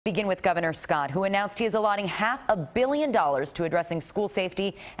Begin with Governor Scott, who announced he is allotting $500 million to addressing school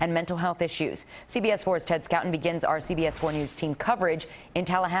safety and mental health issues. CBS 4's Ted Scouten begins our CBS 4 News team coverage in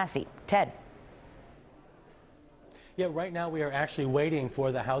Tallahassee. Ted. Yeah, right now we are actually waiting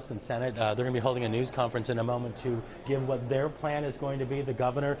for the House and Senate. They're going to be holding a news conference in a moment to give what their plan is going to be. The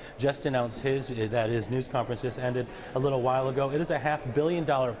governor just announced his news conference just ended a little while ago. It is a $500 million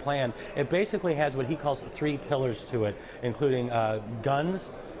plan. It basically has what he calls 3 pillars to it, including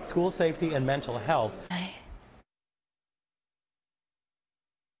guns, school safety, and mental health.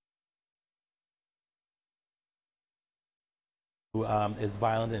 Who is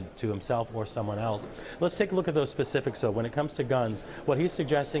violent to himself or someone else. Let's take a look at those specifics. So when it comes to guns, what he's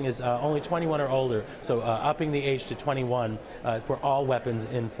suggesting is only 21 or older, so upping the age to 21 for all weapons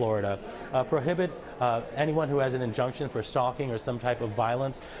in Florida. Prohibit anyone who has an injunction for stalking or some type of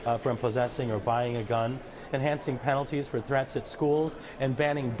violence from possessing or buying a gun. Enhancing penalties for threats at schools, and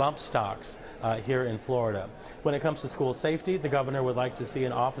banning bump stocks here in Florida. When it comes to school safety, the governor would like to see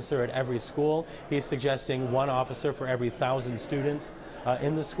an officer at every school. He's suggesting 1 officer for every 1,000 students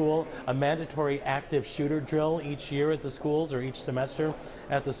in the school, a mandatory active shooter drill each year at the schools or each semester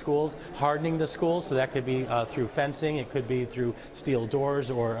at the schools, hardening the schools, so that could be through fencing, it could be through steel doors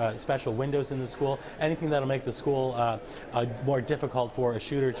or special windows in the school, anything that'll make the school more difficult for a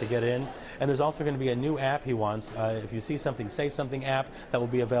shooter to get in. And there's also going to be a new app he wants, if you see something, say something app that will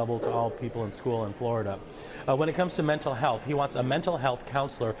be available to all people in school in Florida. When it comes to mental health, he wants a mental health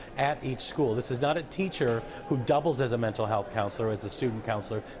counselor at each school. This is not a teacher who doubles as a mental health counselor, as a student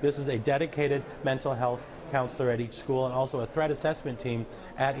counselor. This is a dedicated mental health counselor at each school, and also a threat assessment team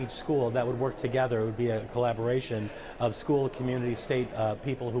at each school that would work together. It would be a collaboration of school, community, state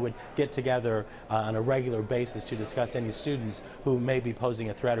people who would get together on a regular basis to discuss any students who may be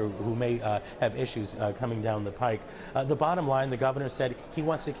posing a threat or who may have issues coming down the pike. The bottom line, the governor said he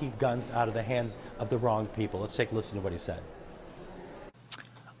wants to keep guns out of the hands of the wrong people. Let's take a listen to what he said.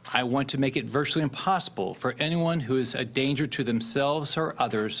 I want to make it virtually impossible for anyone who is a danger to themselves or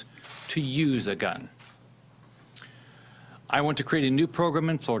others to use a gun. I want to create a new program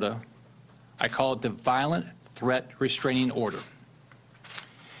in Florida. I call it the Violent Threat Restraining Order.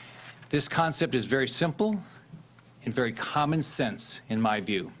 This concept is very simple and very common sense in my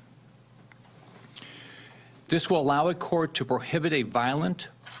view. This will allow a court to prohibit a violent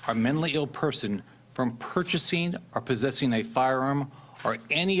or mentally ill person from purchasing or possessing a firearm or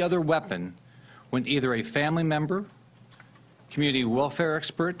any other weapon when either a family member, community welfare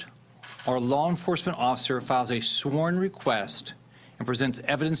expert, or law enforcement officer files a sworn request and presents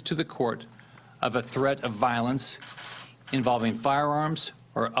evidence to the court of a threat of violence involving firearms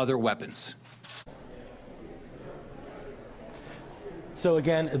or other weapons. So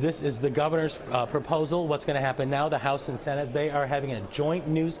again, this is the governor's proposal. What's going to happen now, the House and Senate, they are having a joint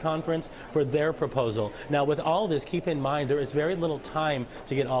news conference for their proposal. Now with all this, keep in mind there is very little time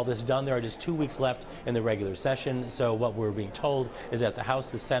to get all this done. There are just 2 weeks left in the regular session. So what we're being told is that the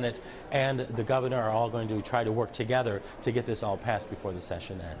House, the Senate, and the governor are all going to try to work together to get this all passed before the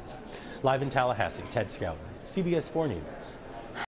session ends. Live in Tallahassee, Ted Scouten, CBS 4 News.